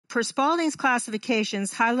Per Spaulding's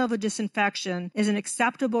classifications, high-level disinfection is an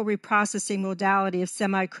acceptable reprocessing modality of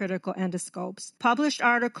semi-critical endoscopes. Published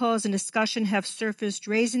articles and discussion have surfaced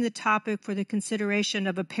raising the topic for the consideration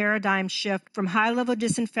of a paradigm shift from high-level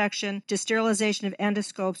disinfection to sterilization of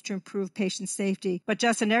endoscopes to improve patient safety. But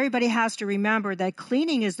Justin, everybody has to remember that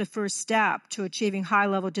cleaning is the first step to achieving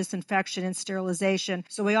high-level disinfection and sterilization,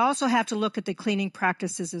 so we also have to look at the cleaning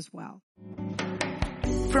practices as well.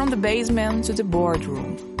 From the basement to the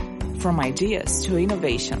boardroom, from ideas to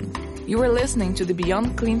innovation, you are listening to the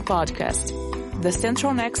Beyond Clean podcast, the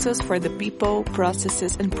central nexus for the people,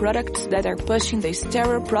 processes, and products that are pushing the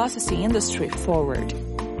sterile processing industry forward.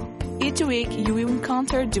 Each week, you will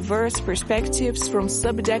encounter diverse perspectives from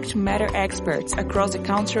subject matter experts across the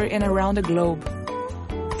country and around the globe.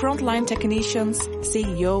 Frontline technicians,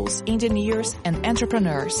 CEOs, engineers, and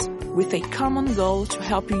entrepreneurs, with a common goal to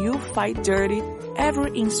help you fight dirty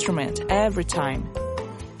every instrument, every time.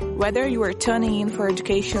 Whether you are tuning in for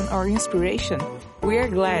education or inspiration, we are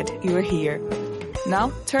glad you are here.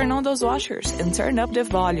 Now, turn on those washers and turn up the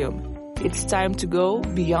volume. It's time to go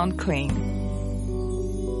beyond clean.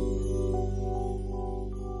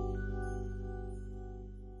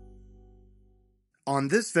 On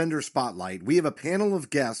this Vendor Spotlight, we have a panel of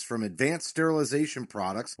guests from Advanced Sterilization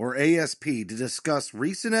Products, or ASP, to discuss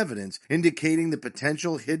recent evidence indicating the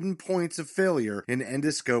potential hidden points of failure in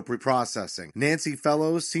endoscope reprocessing. Nancy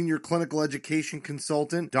Fellows, Senior Clinical Education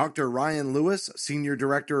Consultant, Dr. Ryan Lewis, Senior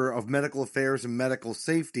Director of Medical Affairs and Medical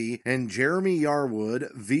Safety, and Jeremy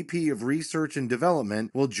Yarwood, VP of Research and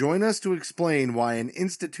Development, will join us to explain why an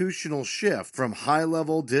institutional shift from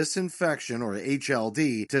high-level disinfection, or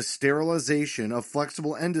HLD, to sterilization of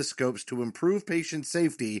flexible endoscopes to improve patient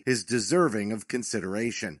safety is deserving of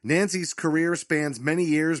consideration. Nancy's career spans many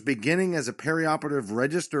years, beginning as a perioperative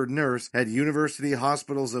registered nurse at University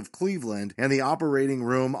Hospitals of Cleveland and the operating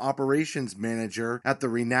room operations manager at the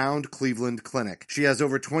renowned Cleveland Clinic. She has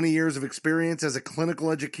over 20 years of experience as a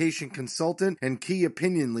clinical education consultant and key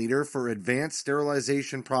opinion leader for Advanced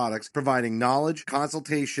Sterilization Products, providing knowledge,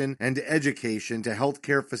 consultation, and education to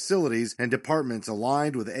healthcare facilities and departments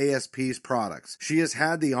aligned with ASP's products. She has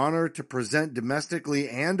had the honor to present domestically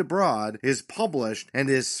and abroad, is published, and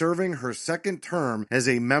is serving her second term as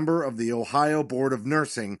a member of the Ohio Board of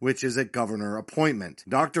Nursing, which is a governor appointment.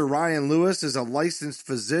 Dr. Ryan Lewis is a licensed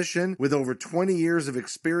physician with over 20 years of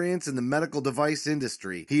experience in the medical device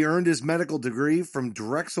industry. He earned his medical degree from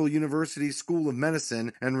Drexel University School of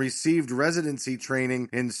Medicine and received residency training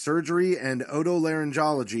in surgery and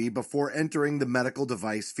otolaryngology before entering the medical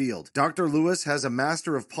device field. Dr. Lewis has a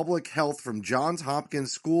Master of Public Health from Johns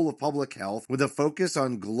Hopkins School of Public Health with a focus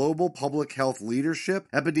on global public health leadership,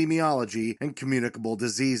 epidemiology, and communicable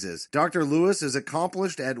diseases. Dr. Lewis is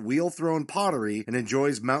accomplished at wheel-thrown pottery and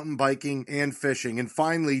enjoys mountain biking and fishing. And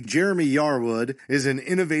finally, Jeremy Yarwood is an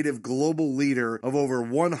innovative global leader of over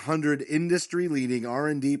 100 industry-leading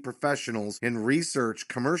R&D professionals in research,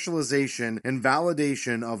 commercialization, and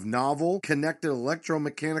validation of novel, connected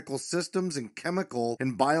electromechanical systems and chemical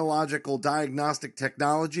and biological diagnostic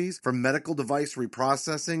technologies for medical device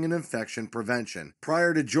reprocessing and infection prevention.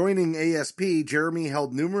 Prior to joining ASP, Jeremy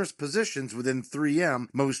held numerous positions within 3M,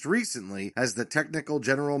 most recently as the Technical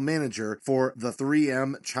General Manager for the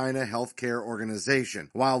 3M China Healthcare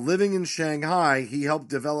Organization. While living in Shanghai, he helped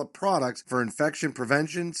develop products for infection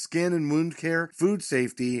prevention, skin and wound care, food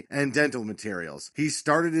safety, and dental materials. He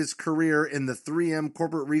started his career in the 3M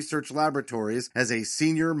Corporate Research Laboratories as a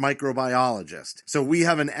senior microbiologist. So we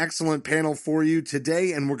have an excellent panel for you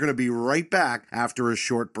today, and we're going to be right back after a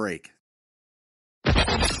short break.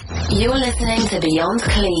 You're listening to Beyond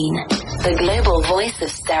Clean, the global voice of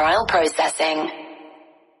sterile processing.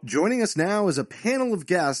 Joining us now is a panel of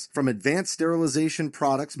guests from Advanced Sterilization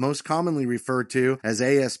Products, most commonly referred to as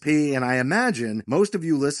ASP, and I imagine most of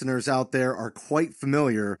you listeners out there are quite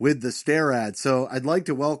familiar with the STERRAD. So I'd like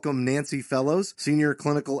to welcome Nancy Fellows, Senior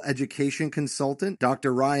Clinical Education Consultant,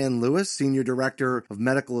 Dr. Ryan Lewis, Senior Director of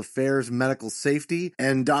Medical Affairs and Medical Safety,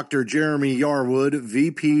 and Dr. Jeremy Yarwood,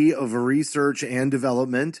 VP of Research and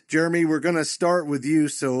Development. Jeremy, we're going to start with you,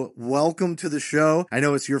 so welcome to the show. I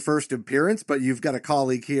know it's your first appearance, but you've got a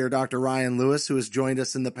colleague here, Dr. Ryan Lewis, who has joined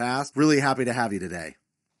us in the past. Really happy to have you today.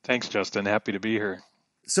 Thanks, Justin. Happy to be here.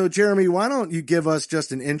 So, Jeremy, why don't you give us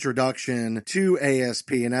just an introduction to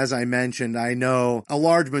ASP? And as I mentioned, I know a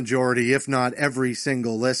large majority, if not every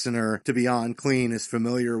single listener to Beyond Clean is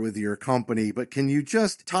familiar with your company, but can you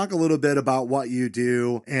just talk a little bit about what you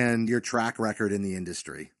do and your track record in the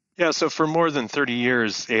industry? Yeah, so for more than 30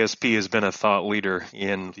 years, ASP has been a thought leader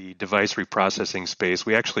in the device reprocessing space.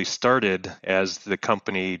 We actually started as the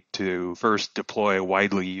company to first deploy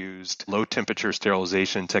widely used low temperature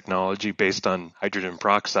sterilization technology based on hydrogen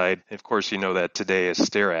peroxide. Of course, you know that today is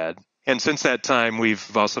STERRAD. And since that time,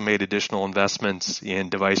 we've also made additional investments in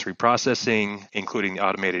device reprocessing, including the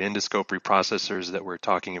automated endoscope reprocessors that we're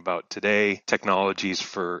talking about today, technologies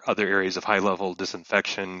for other areas of high-level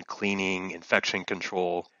disinfection, cleaning, infection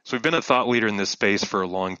control. So we've been a thought leader in this space for a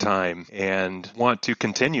long time and want to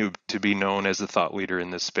continue to be known as a thought leader in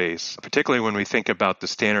this space, particularly when we think about the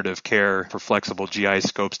standard of care for flexible GI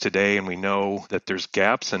scopes today, and we know that there's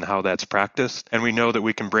gaps in how that's practiced, and we know that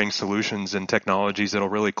we can bring solutions and technologies that'll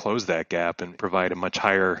really close that gap and provide a much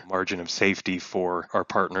higher margin of safety for our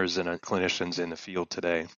partners and our clinicians in the field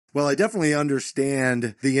today. Well, I definitely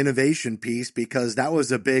understand the innovation piece because that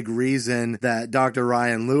was a big reason that Dr.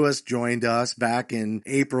 Ryan Lewis joined us back in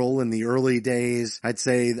April in the early days, I'd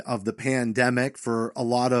say, of the pandemic for a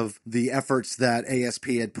lot of the efforts that ASP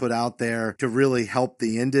had put out there to really help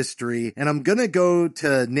the industry. And I'm going to go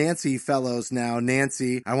to Nancy Fellows now.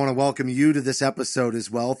 Nancy, I want to welcome you to this episode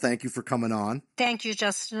as well. Thank you for coming on. Thank you,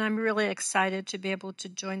 Justin. I'm really excited to be able to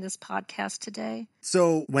join this podcast today.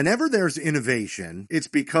 So whenever there's innovation, it's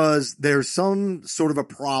because there's some sort of a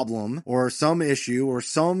problem or some issue or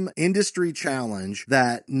some industry challenge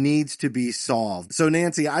that needs to be solved. So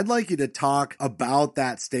Nancy, I'd like you to talk about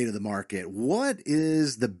that state of the market. What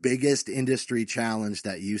is the biggest industry challenge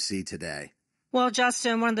that you see today? Well,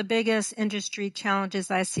 Justin, one of the biggest industry challenges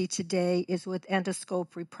I see today is with endoscope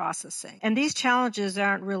reprocessing. And these challenges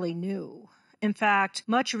aren't really new. In fact,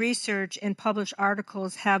 much research and published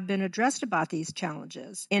articles have been addressed about these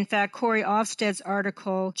challenges. In fact, Corey Ofsted's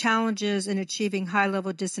article, Challenges in Achieving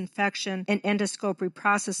High-Level Disinfection and Endoscope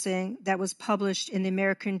Reprocessing, that was published in the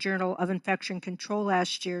American Journal of Infection Control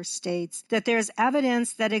last year, states that there is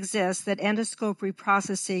evidence that exists that endoscope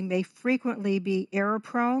reprocessing may frequently be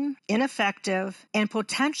error-prone, ineffective, and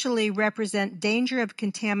potentially represent danger of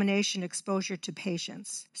contamination exposure to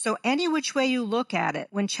patients. So any which way you look at it,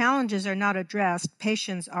 when challenges are not addressed,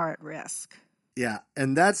 patients are at risk. Yeah,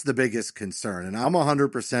 and that's the biggest concern. And I'm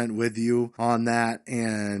 100% with you on that.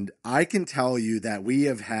 And I can tell you that we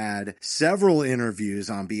have had several interviews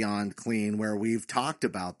on Beyond Clean where we've talked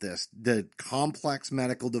about this, the complex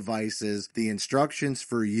medical devices, the instructions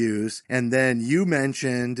for use. And then you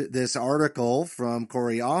mentioned this article from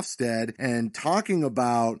Corey Ofsted and talking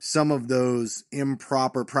about some of those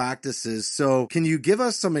improper practices. So can you give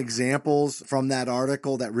us some examples from that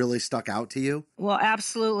article that really stuck out to you? Well,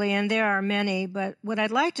 absolutely. And there are many. But what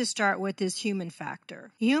I'd like to start with is human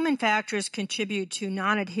factor. Human factors contribute to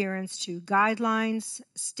non-adherence to guidelines,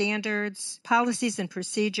 standards, policies and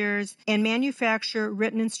procedures, and manufacturer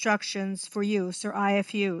written instructions for use, or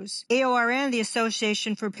IFUs. AORN, the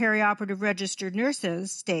Association for Perioperative Registered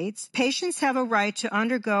Nurses, states, patients have a right to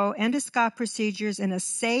undergo endoscope procedures in a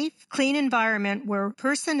safe, clean environment where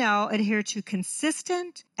personnel adhere to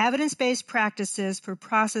consistent, evidence-based practices for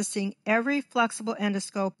processing every flexible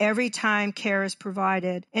endoscope every time care is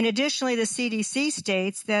provided. And additionally, the CDC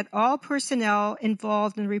states that all personnel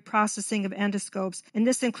involved in the reprocessing of endoscopes, and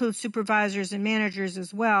this includes supervisors and managers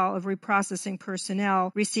as well of reprocessing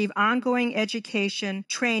personnel, receive ongoing education,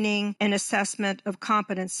 training, and assessment of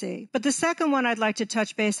competency. But the second one I'd like to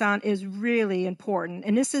touch base on is really important,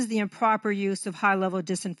 and this is the improper use of high-level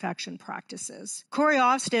disinfection practices. Corey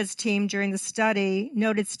Ofsted's team during the study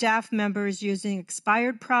noted staff members using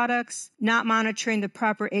expired products, not monitoring the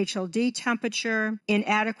proper HLD temperature,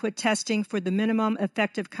 inadequate testing for the minimum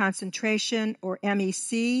effective concentration, or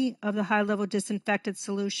MEC, of the high-level disinfectant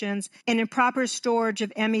solutions, and improper storage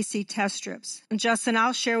of MEC test strips. And Justin,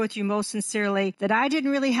 I'll share with you most sincerely that I didn't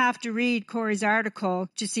really have to read Corey's article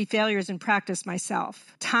to see failures in practice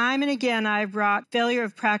myself. Time and again, I've brought failure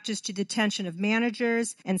of practice to the attention of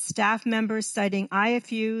managers and staff members, citing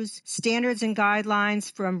IFUs, standards and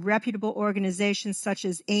guidelines from reputable organizations such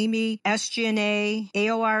as AMI, SGNA,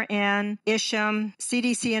 AORN, ISHM,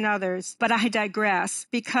 CDC, and others. But I digress,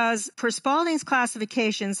 because per Spaulding's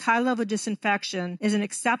classifications, high-level disinfection is an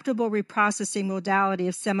acceptable reprocessing modality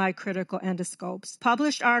of semi-critical endoscopes.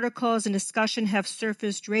 Published articles and discussion have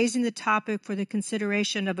surfaced raising the topic for the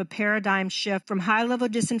consideration of a paradigm shift from high-level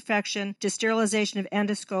disinfection to sterilization of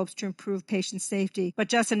endoscopes to improve patient safety. But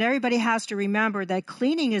Justin, everybody has to remember that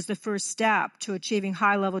cleaning is the first step to achieving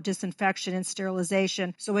high-level disinfection and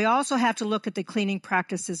sterilization. So we also have to look at the cleaning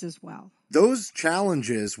practices as well. Those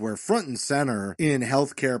challenges were front and center in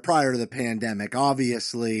healthcare prior to the pandemic.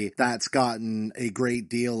 Obviously, that's gotten a great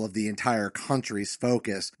deal of the entire country's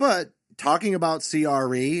focus. But talking about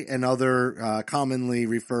CRE and other commonly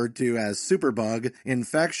referred to as superbug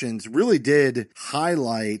infections really did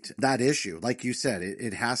highlight that issue. Like you said,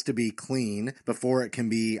 it has to be clean before it can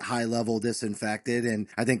be high-level disinfected. And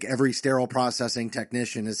I think every sterile processing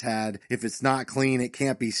technician has had, if it's not clean, it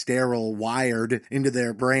can't be sterile, wired into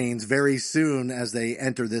their brains very soon as they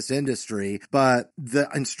enter this industry. But the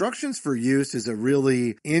instructions for use is a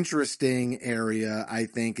really interesting area, I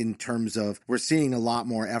think, in terms of we're seeing a lot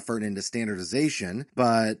more effort into standardization,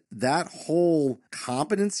 but that whole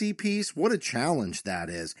competency piece, what a challenge that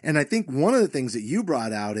is. And I think one of the things that you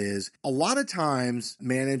brought out is a lot of times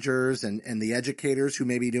managers and the educators who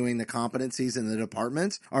may be doing the competencies in the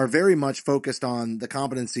departments are very much focused on the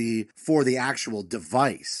competency for the actual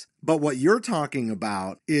device. But what you're talking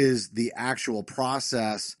about is the actual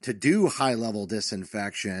process to do high-level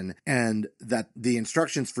disinfection, and that the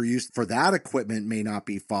instructions for use for that equipment may not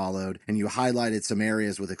be followed. And you highlighted some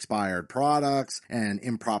areas with expired products and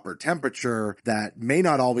improper temperature that may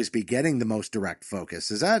not always be getting the most direct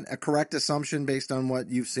focus. Is that a correct assumption based on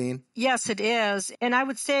what you've seen? Yes, it is. And I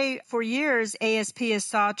would say for years, ASP has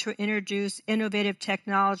sought to introduce innovative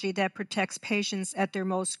technology that protects patients at their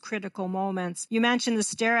most critical moments. You mentioned the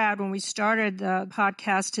STERRAD when we started the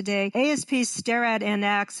podcast today. ASP's STERRAD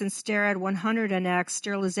NX and STERRAD 100NX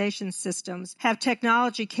sterilization systems have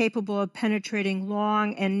technology capable of penetrating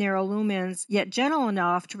long and narrow lumens, yet gentle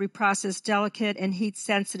enough to reprocess delicate and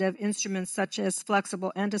heat-sensitive instruments such as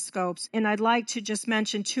flexible endoscopes. And I'd like to just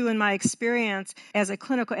mention, too, in my experience as a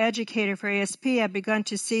clinical educator for ASP, I've begun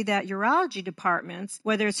to see that urology departments,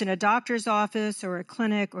 whether it's in a doctor's office or a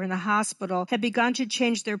clinic or in the hospital, have begun to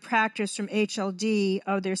change their practice from HLD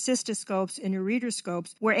of their cystoscopes and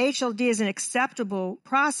ureteroscopes, where HLD is an acceptable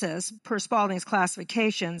process per Spalding's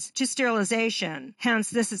classifications, to sterilization. Hence,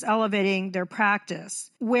 this is elevating their practice.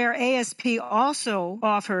 Where ASP also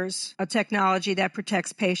offers a technology that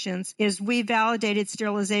protects patients is we validated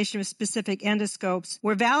sterilization of specific endoscopes.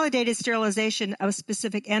 Where validated sterilization of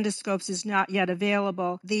specific endoscopes is not yet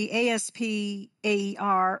available, the ASP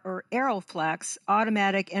AER or AEROFLEX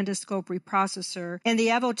automatic endoscope reprocessor and the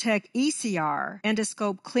Evotec ECR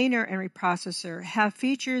endoscope cleaner and reprocessor have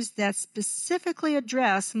features that specifically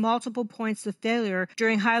address multiple points of failure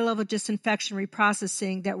during high-level disinfection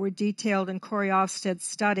reprocessing that were detailed in Corey Ofsted's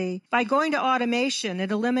study. By going to automation,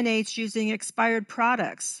 it eliminates using expired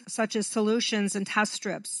products such as solutions and test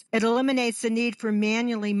strips. It eliminates the need for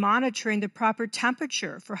manually monitoring the proper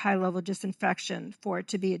temperature for high-level disinfection for it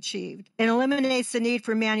to be achieved. It eliminates the need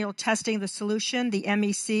for manual testing of the solution, the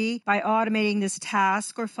MEC, by automating this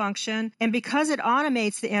task or function. And because it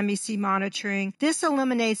automates the MEC monitoring, this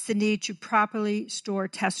eliminates the need to properly store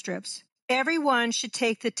test strips. Everyone should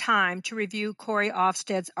take the time to review Corey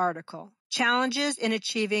Ofsted's article, Challenges in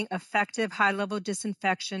Achieving Effective High-Level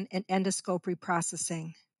Disinfection and Endoscope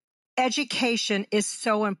Reprocessing. Education is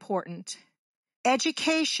so important.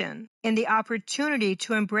 Education and the opportunity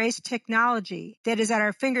to embrace technology that is at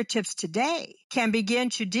our fingertips today can begin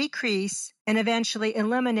to decrease and eventually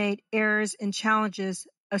eliminate errors and challenges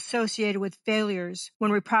associated with failures when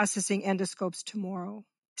reprocessing endoscopes tomorrow.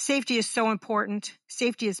 Safety is so important.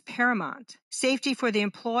 Safety is paramount. Safety for the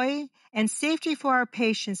employee and safety for our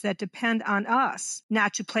patients that depend on us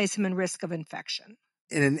not to place them in risk of infection.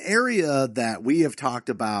 In an area that we have talked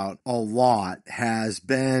about a lot has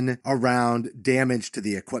been around damage to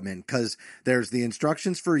the equipment, because there's the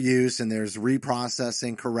instructions for use and there's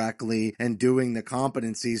reprocessing correctly and doing the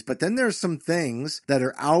competencies. But then there's some things that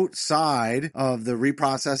are outside of the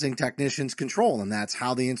reprocessing technician's control, and that's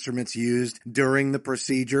how the instrument's used during the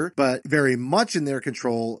procedure, but very much in their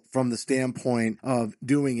control from the standpoint of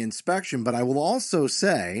doing inspection. But I will also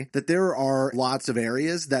say that there are lots of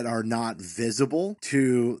areas that are not visible to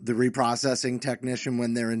the reprocessing technician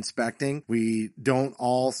when they're inspecting. We don't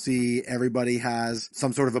all see everybody has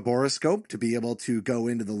some sort of a borescope to be able to go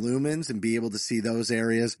into the lumens and be able to see those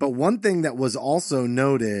areas. But one thing that was also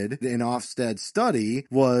noted in Ofsted's study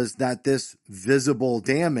was that this visible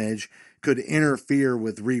damage could interfere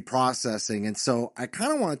with reprocessing. And so I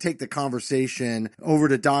kind of want to take the conversation over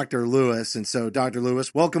to Dr. Lewis. And so Dr.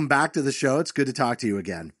 Lewis, welcome back to the show. It's good to talk to you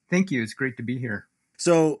again. Thank you. It's great to be here.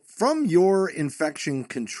 So from your infection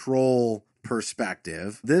control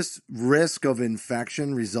perspective, this risk of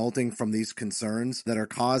infection resulting from these concerns that are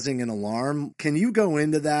causing an alarm, can you go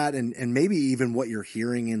into that and maybe even what you're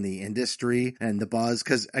hearing in the industry and the buzz?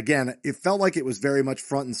 Because again, it felt like it was very much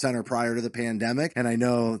front and center prior to the pandemic. And I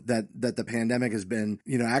know that the pandemic has been,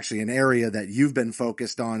 actually an area that you've been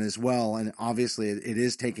focused on as well. And obviously it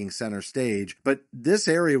is taking center stage, but this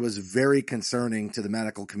area was very concerning to the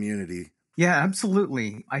medical community. Yeah,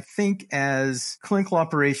 absolutely. I think as clinical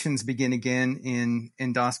operations begin again in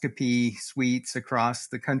endoscopy suites across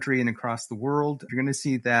the country and across the world, you're going to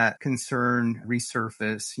see that concern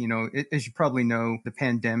resurface. As you probably know, the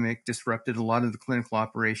pandemic disrupted a lot of the clinical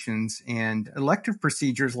operations, and elective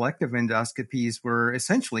procedures, elective endoscopies were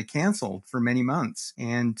essentially canceled for many months.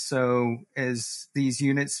 And so as these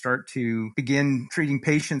units start to begin treating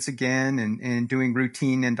patients again and doing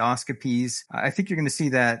routine endoscopies, I think you're going to see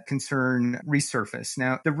that concern resurface.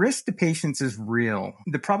 Now, the risk to patients is real.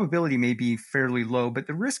 The probability may be fairly low, but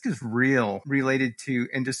the risk is real related to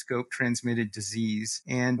endoscope transmitted disease.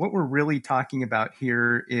 And what we're really talking about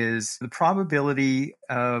here is the probability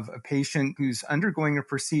of a patient who's undergoing a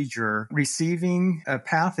procedure receiving a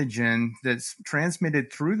pathogen that's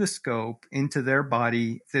transmitted through the scope into their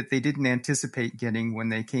body that they didn't anticipate getting when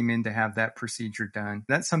they came in to have that procedure done.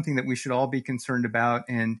 That's something that we should all be concerned about,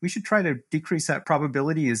 and we should try to decrease that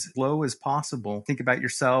probability as low as possible. Think about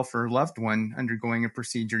yourself or a loved one undergoing a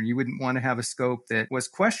procedure. You wouldn't want to have a scope that was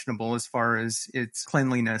questionable as far as its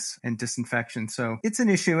cleanliness and disinfection. So it's an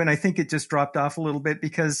issue, and I think it just dropped off a little bit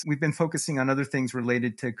because we've been focusing on other things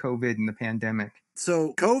related to COVID and the pandemic.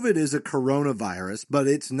 So COVID is a coronavirus, but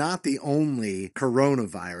it's not the only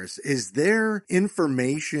coronavirus. Is there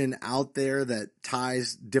information out there that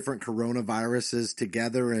ties different coronaviruses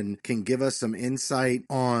together and can give us some insight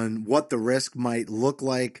on what the risk might look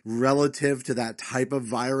like relative to that type of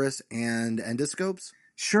virus and endoscopes?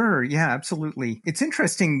 Sure. Yeah, absolutely. It's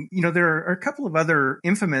interesting. There are a couple of other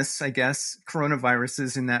infamous, I guess,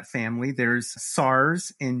 coronaviruses in that family. There's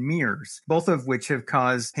SARS and MERS, both of which have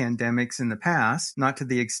caused pandemics in the past, not to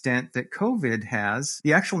the extent that COVID has.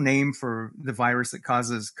 The actual name for the virus that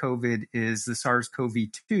causes COVID is the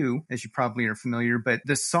SARS-CoV-2, as you probably are familiar. But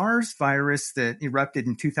the SARS virus that erupted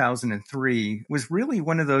in 2003 was really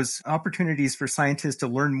one of those opportunities for scientists to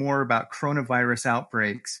learn more about coronavirus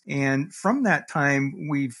outbreaks. And from that time,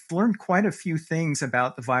 we've learned quite a few things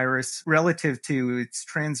about the virus relative to its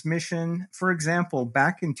transmission. For example,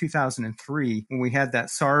 back in 2003, when we had that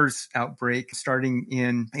SARS outbreak starting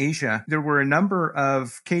in Asia, there were a number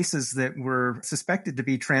of cases that were suspected to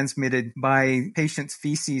be transmitted by patients'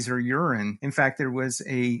 feces or urine. In fact, there was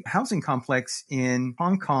a housing complex in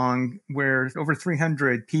Hong Kong where over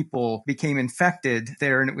 300 people became infected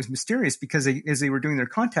there, and it was mysterious because as they were doing their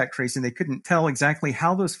contact tracing, they couldn't tell exactly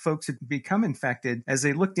how those folks had become infected. As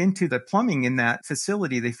they looked into the plumbing in that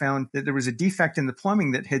facility, they found that there was a defect in the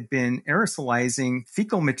plumbing that had been aerosolizing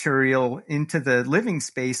fecal material into the living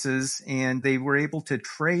spaces, and they were able to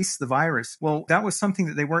trace the virus. Well, that was something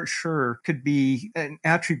that they weren't sure could be an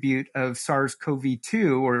attribute of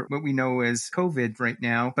SARS-CoV-2, or what we know as COVID right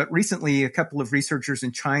now. But recently, a couple of researchers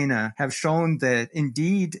in China have shown that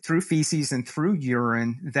indeed, through feces and through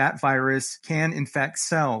urine, that virus can infect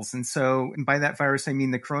cells. And by that virus, I mean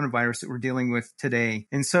the coronavirus that we're dealing with today.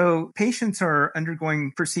 And so patients are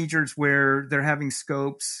undergoing procedures where they're having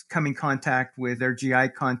scopes come in contact with their GI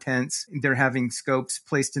contents. They're having scopes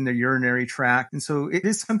placed in their urinary tract. And so it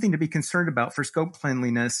is something to be concerned about for scope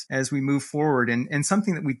cleanliness as we move forward. And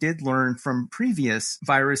something that we did learn from previous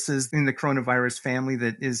viruses in the coronavirus family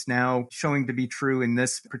that is now showing to be true in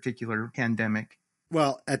this particular pandemic.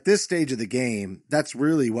 Well, at this stage of the game, that's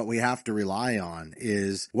really what we have to rely on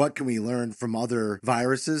is what can we learn from other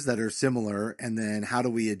viruses that are similar, and then how do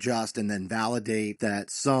we adjust and then validate that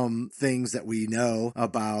some things that we know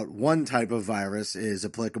about one type of virus is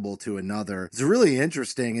applicable to another. It's really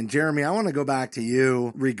interesting. And Jeremy, I want to go back to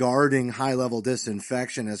you regarding high-level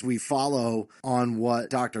disinfection as we follow on what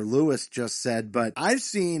Dr. Lewis just said, but I've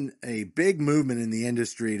seen a big movement in the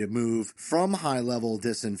industry to move from high-level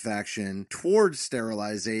disinfection towards sterilization.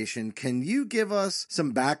 Can you give us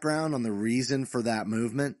some background on the reason for that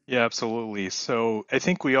movement? Yeah, absolutely. So I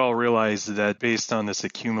think we all realize that based on this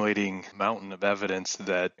accumulating mountain of evidence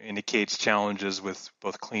that indicates challenges with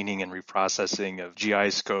both cleaning and reprocessing of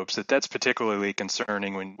GI scopes, that's particularly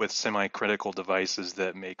concerning with semi-critical devices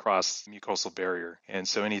that may cross the mucosal barrier. And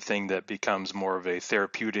so anything that becomes more of a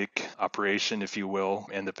therapeutic operation, if you will,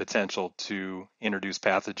 and the potential to introduce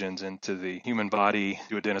pathogens into the human body,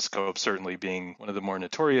 duodenoscope certainly being one of the more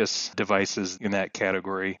notorious devices in that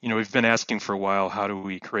category. We've been asking for a while, how do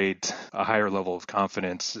we create a higher level of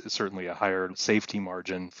confidence, certainly a higher safety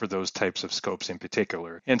margin for those types of scopes in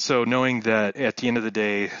particular. And so knowing that at the end of the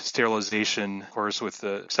day, sterilization, of course, with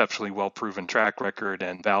the exceptionally well-proven track record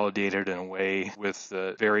and validated in a way with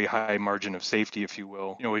a very high margin of safety, if you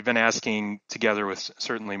will, we've been asking together with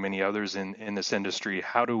certainly many others in this industry,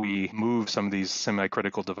 how do we move some of these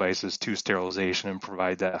semi-critical devices to sterilization and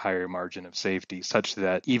provide that higher margin of safety? quality, such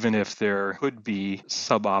that even if there could be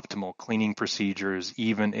suboptimal cleaning procedures,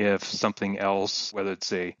 even if something else, whether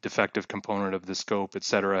it's a defective component of the scope, et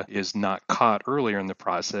cetera, is not caught earlier in the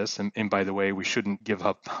process, and by the way, we shouldn't give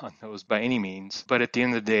up on those by any means, but at the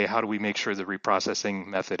end of the day, how do we make sure the reprocessing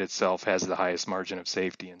method itself has the highest margin of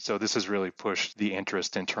safety? And so this has really pushed the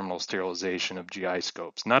interest in terminal sterilization of GI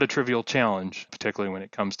scopes. Not a trivial challenge, particularly when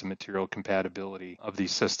it comes to material compatibility of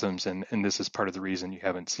these systems, and this is part of the reason you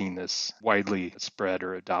haven't seen this widely spread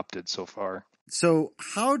or adopted so far. So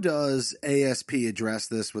how does ASP address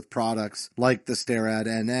this with products like the STERRAD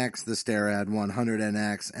NX, the STERRAD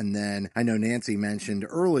 100NX, and then I know Nancy mentioned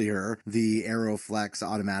earlier the AEROFLEX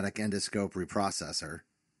automatic endoscope reprocessor?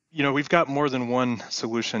 You know, we've got more than one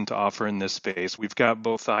solution to offer in this space. We've got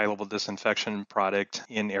both the high-level disinfection product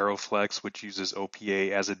in AEROFLEX, which uses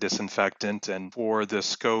OPA as a disinfectant. And for the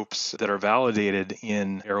scopes that are validated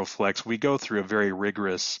in AEROFLEX, we go through a very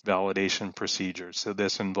rigorous validation procedure. So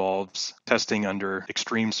this involves testing under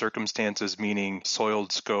extreme circumstances, meaning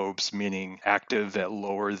soiled scopes, meaning active at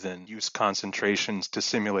lower than use concentrations to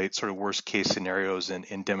simulate sort of worst-case scenarios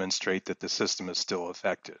and demonstrate that the system is still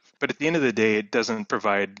effective. But at the end of the day, it doesn't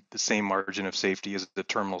provide the same margin of safety as the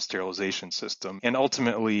terminal sterilization system. And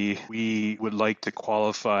ultimately, we would like to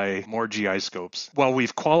qualify more GI scopes. While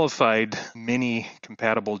we've qualified many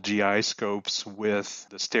compatible GI scopes with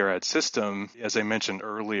the STERRAD system, as I mentioned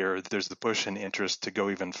earlier, there's the push and interest to go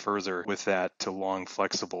even further with that to long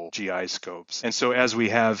flexible GI scopes. And so as we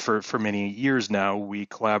have for many years now, we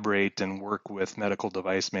collaborate and work with medical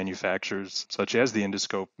device manufacturers, such as the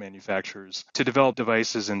endoscope manufacturers, to develop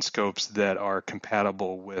devices and scopes that are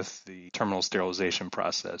compatible with the terminal sterilization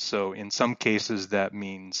process. So in some cases, that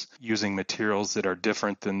means using materials that are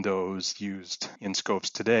different than those used in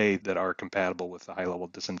scopes today that are compatible with the high-level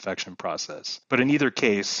disinfection process. But in either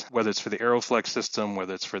case, whether it's for the AEROFLEX system,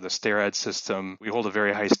 whether it's for the STERRAD system, we hold a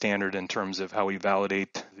very high standard in terms of how we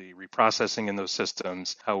validate the reprocessing in those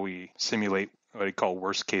systems, how we simulate what I call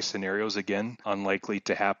worst-case scenarios, again, unlikely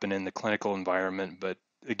to happen in the clinical environment, but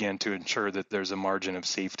again, to ensure that there's a margin of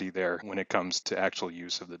safety there when it comes to actual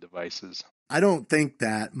use of the devices. I don't think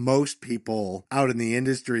that most people out in the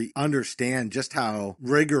industry understand just how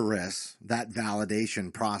rigorous that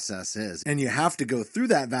validation process is. And you have to go through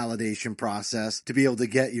that validation process to be able to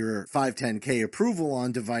get your 510K approval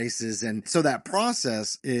on devices. And so that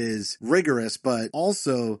process is rigorous, but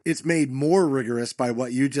also it's made more rigorous by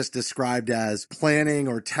what you just described as planning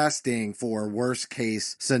or testing for worst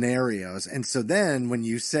case scenarios. And so then when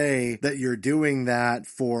you say that you're doing that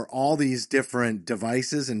for all these different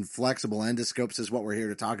devices and flexible endoscopes is what we're here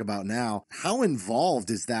to talk about now. How involved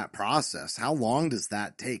is that process? How long does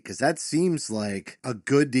that take? Because that seems like a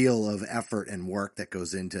good deal of effort and work that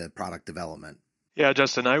goes into product development. Yeah,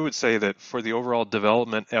 Justin, I would say that for the overall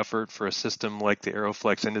development effort for a system like the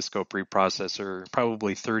AEROFLEX Endoscope Reprocessor,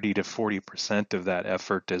 probably 30 to 40% of that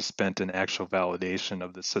effort is spent in actual validation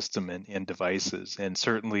of the system and devices. And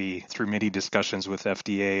certainly through many discussions with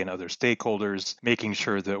FDA and other stakeholders, making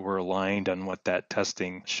sure that we're aligned on what that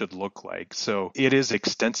testing should look like. So it is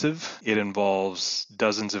extensive. It involves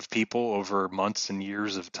dozens of people over months and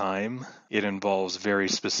years of time. It involves very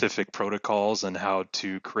specific protocols on how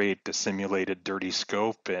to create the simulated dirty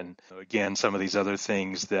scope, and again, some of these other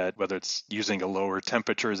things that whether it's using a lower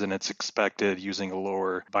temperature than it's expected, using a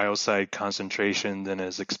lower biocide concentration than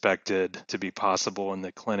is expected to be possible in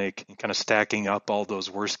the clinic, and kind of stacking up all those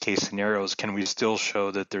worst case scenarios, can we still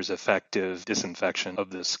show that there's effective disinfection of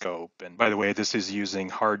this scope? And by the way, this is using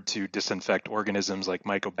hard to disinfect organisms like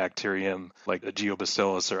mycobacterium, like a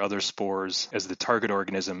geobacillus or other spores as the target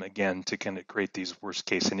organism, again, to kind of create these worst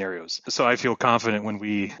case scenarios. So I feel confident when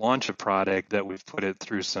we launch a product that we've put it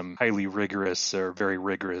through some highly rigorous or very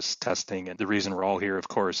rigorous testing. And the reason we're all here, of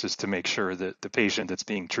course, is to make sure that the patient that's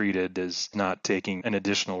being treated is not taking an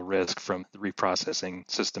additional risk from the reprocessing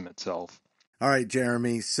system itself. All right,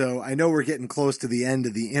 Jeremy. So I know we're getting close to the end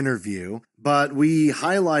of the interview, but we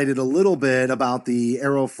highlighted a little bit about the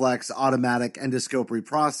AEROFLEX automatic endoscope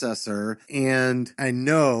reprocessor. And I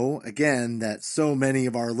know, again, that so many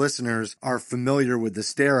of our listeners are familiar with the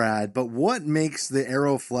STERRAD, but what makes the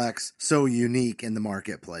AEROFLEX so unique in the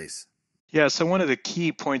marketplace? Yeah, so one of the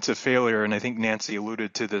key points of failure, and I think Nancy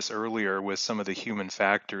alluded to this earlier with some of the human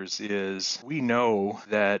factors, is we know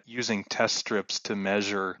that using test strips to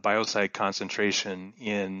measure biocide concentration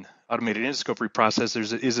in automated endoscope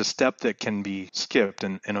reprocessors is a step that can be skipped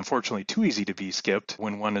and unfortunately too easy to be skipped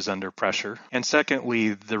when one is under pressure. And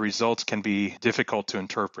secondly, the results can be difficult to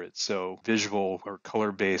interpret. So visual or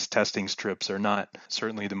color-based testing strips are not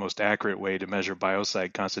certainly the most accurate way to measure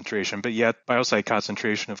biocide concentration, but yet biocide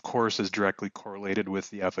concentration, of course, is directly correlated with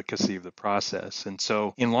the efficacy of the process. And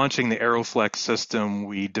so in launching the AEROFLEX system,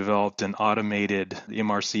 we developed an automated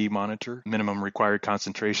MRC monitor, minimum required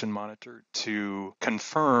concentration monitor, to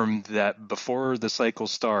confirm that before the cycle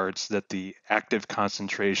starts that the active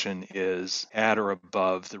concentration is at or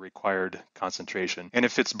above the required concentration. And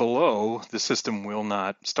if it's below, the system will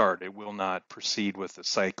not start. It will not proceed with the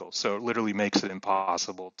cycle. So it literally makes it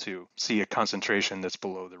impossible to see a concentration that's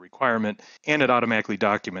below the requirement, and it automatically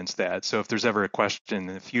documents that. So if there's ever a question in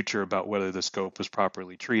the future about whether the scope was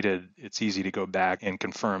properly treated, it's easy to go back and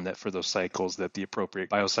confirm that for those cycles that the appropriate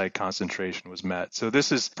biocide concentration was met. So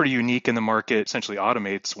this is pretty unique in the market, essentially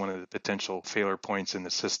automates one of the potential failure points in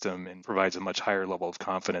the system and provides a much higher level of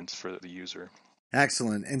confidence for the user.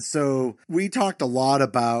 Excellent. And so we talked a lot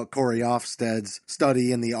about Corey Ofsted's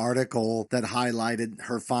study in the article that highlighted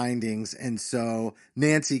her findings. And so,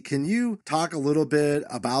 Nancy, can you talk a little bit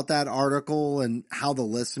about that article and how the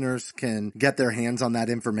listeners can get their hands on that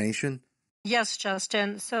information? Yes,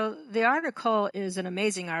 Justin. So the article is an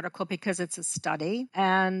amazing article because it's a study.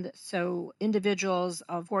 And so individuals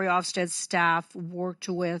of Corey Ofsted's staff worked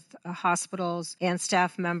with hospitals and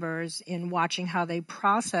staff members in watching how they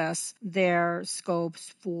process their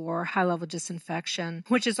scopes for high-level disinfection,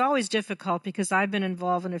 which is always difficult because I've been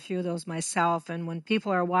involved in a few of those myself. And when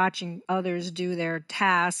people are watching others do their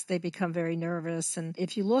tasks, they become very nervous. And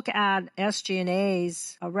if you look at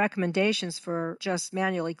SG&A's recommendations for just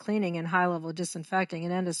manually cleaning and high-level disinfecting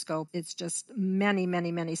an endoscope, it's just many,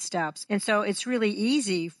 many, many steps. And so it's really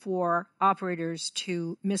easy for operators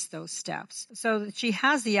to miss those steps. So she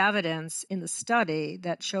has the evidence in the study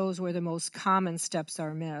that shows where the most common steps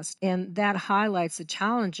are missed. And that highlights the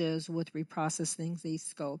challenges with reprocessing these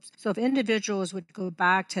scopes. So if individuals would go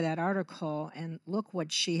back to that article and look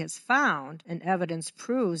what she has found, and evidence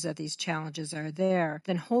proves that these challenges are there,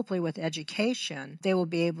 then hopefully with education, they will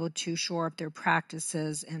be able to shore up their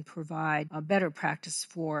practices and provide a better practice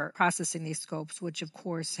for processing these scopes, which of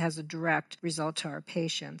course has a direct result to our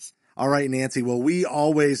patients. All right, Nancy. Well, we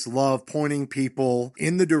always love pointing people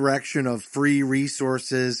in the direction of free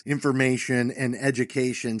resources, information, and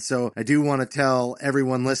education. So I do want to tell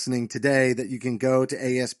everyone listening today that you can go to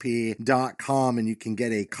ASP.com and you can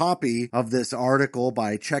get a copy of this article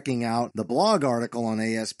by checking out the blog article on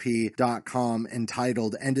ASP.com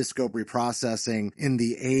entitled Endoscope Reprocessing in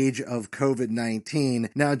the Age of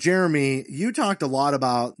COVID-19. Now, Jeremy, you talked a lot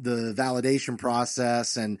about the validation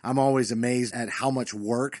process, and I'm always amazed at how much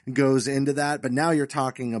work goes into that, but now you're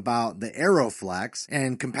talking about the AEROFLEX,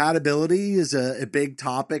 and compatibility is a big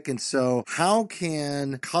topic. And so how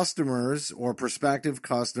can customers or prospective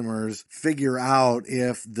customers figure out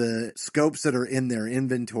if the scopes that are in their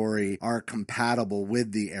inventory are compatible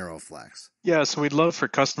with the AEROFLEX? Yeah, so we'd love for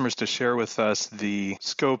customers to share with us the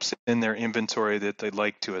scopes in their inventory that they'd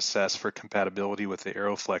like to assess for compatibility with the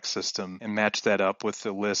AEROFLEX system and match that up with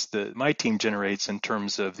the list that my team generates in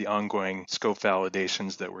terms of the ongoing scope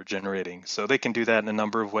validations that we're generating. So they can do that in a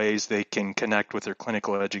number of ways. They can connect with their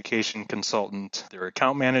clinical education consultant, their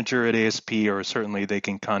account manager at ASP, or certainly they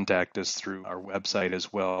can contact us through our website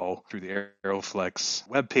as well, through the AEROFLEX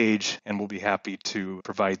webpage, and we'll be happy to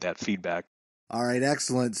provide that feedback. All right,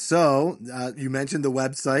 excellent. So you mentioned the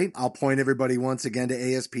website. I'll point everybody once again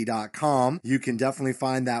to ASP.com. You can definitely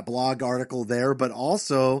find that blog article there, but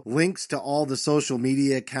also links to all the social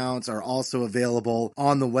media accounts are also available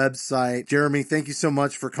on the website. Jeremy, thank you so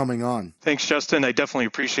much for coming on. Thanks, Justin. I definitely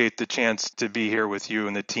appreciate the chance to be here with you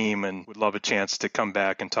and the team, and would love a chance to come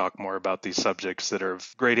back and talk more about these subjects that are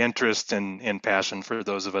of great interest and passion for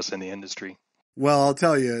those of us in the industry. Well, I'll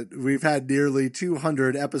tell you, we've had nearly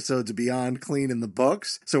 200 episodes of Beyond Clean in the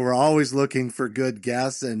books, so we're always looking for good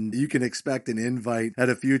guests, and you can expect an invite at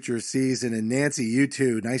a future season. And Nancy, you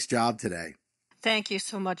too. Nice job today. Thank you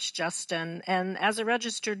so much, Justin. And as a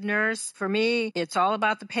registered nurse, for me, it's all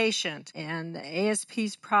about the patient. And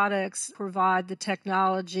ASP's products provide the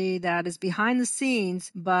technology that is behind the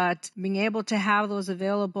scenes, but being able to have those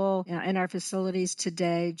available in our facilities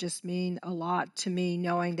today just mean a lot to me,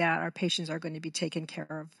 knowing that our patients are going to be taken care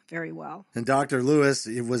of very well. And Dr. Lewis,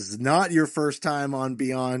 it was not your first time on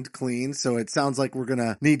Beyond Clean, so it sounds like we're going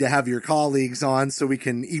to need to have your colleagues on so we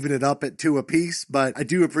can even it up at 2 apiece. But I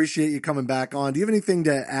do appreciate you coming back on. Do you have anything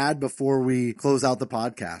to add before we close out the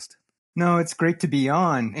podcast? No, it's great to be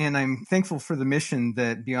on, and I'm thankful for the mission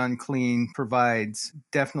that Beyond Clean provides.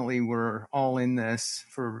 Definitely, we're all in this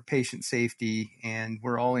for patient safety, and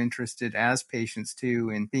we're all interested as patients, too,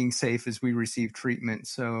 in being safe as we receive treatment.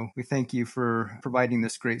 So we thank you for providing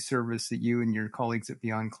this great service that you and your colleagues at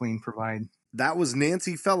Beyond Clean provide. That was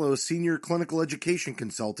Nancy Fellows, Senior Clinical Education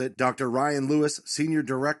Consultant, Dr. Ryan Lewis, Senior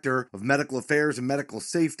Director of Medical Affairs and Medical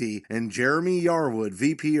Safety, and Jeremy Yarwood,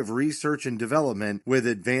 VP of Research and Development with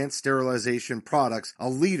Advanced Sterilization Products, a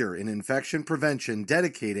leader in infection prevention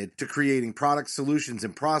dedicated to creating product solutions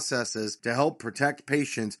and processes to help protect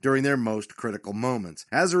patients during their most critical moments.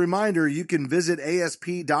 As a reminder, you can visit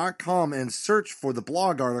ASP.com and search for the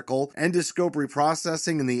blog article, Endoscope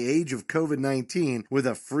Reprocessing in the Age of COVID-19, with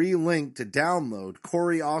a free link to download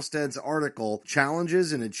Corey Osted's article,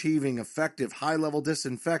 Challenges in Achieving Effective High-Level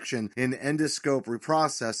Disinfection in Endoscope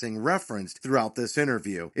Reprocessing, referenced throughout this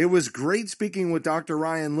interview. It was great speaking with Dr.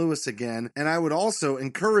 Ryan Lewis again, and I would also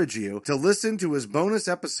encourage you to listen to his bonus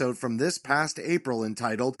episode from this past April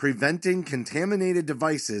entitled Preventing Contaminated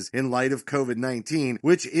Devices in Light of COVID-19,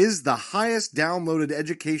 which is the highest downloaded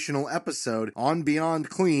educational episode on Beyond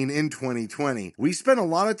Clean in 2020. We spent a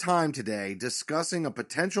lot of time today discussing a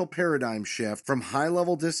potential paradigm shift from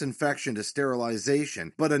high-level disinfection to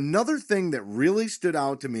sterilization, but another thing that really stood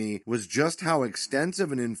out to me was just how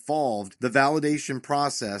extensive and involved the validation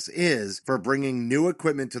process is for bringing new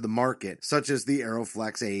equipment to the market, such as the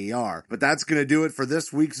AEROFLEX AER. But that's going to do it for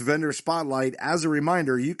this week's Vendor Spotlight. As a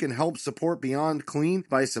reminder, you can help support Beyond Clean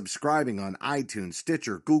by subscribing on iTunes,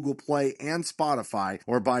 Stitcher, Google Play, and Spotify,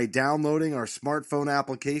 or by downloading our smartphone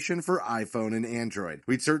application for iPhone and Android.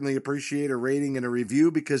 We'd certainly appreciate a rating and a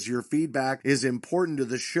review because your feedback is important to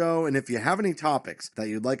the show, and if you have any topics that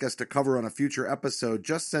you'd like us to cover on a future episode,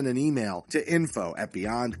 just send an email to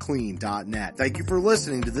info@beyondclean.net. Thank you for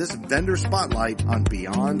listening to this Vendor Spotlight on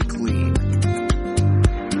Beyond Clean.